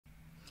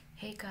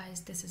Hey guys,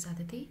 this is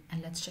Aditi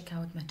and let's check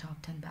out my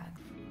top 10 bags.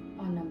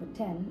 On number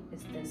 10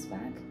 is this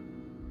bag.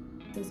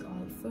 This is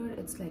all fur,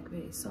 it's like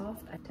very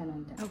soft at 10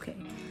 on 10. Okay,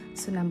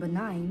 so number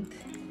 9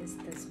 is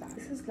this bag.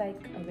 This is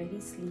like a very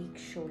sleek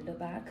shoulder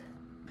bag.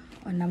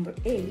 On number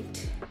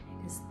 8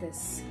 is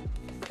this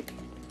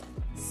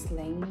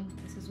sling.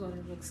 This is what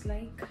it looks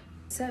like.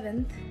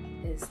 7th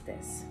is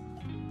this.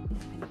 And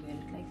you wear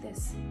it like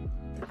this,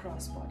 the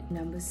crossbody.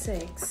 Number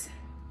 6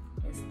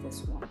 is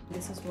this one.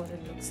 This is what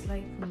it looks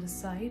like from the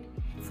side.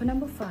 For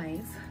number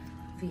 5,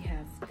 we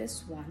have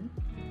this one.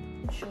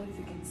 I'm not sure if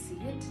you can see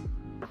it.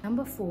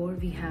 Number 4,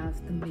 we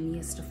have the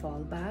miniest of all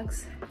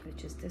bags,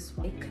 which is this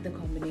one. Like the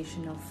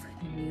combination of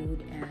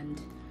nude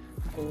and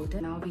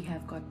golden. Now we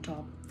have got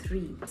top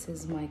 3. This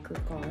is Michael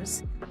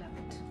Kors. Love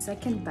it.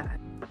 Second bag.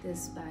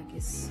 This bag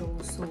is so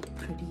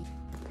pretty.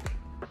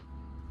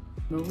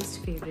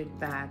 Most favorite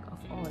bag of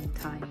all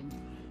time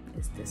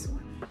is this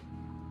one.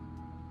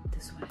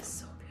 This one is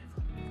so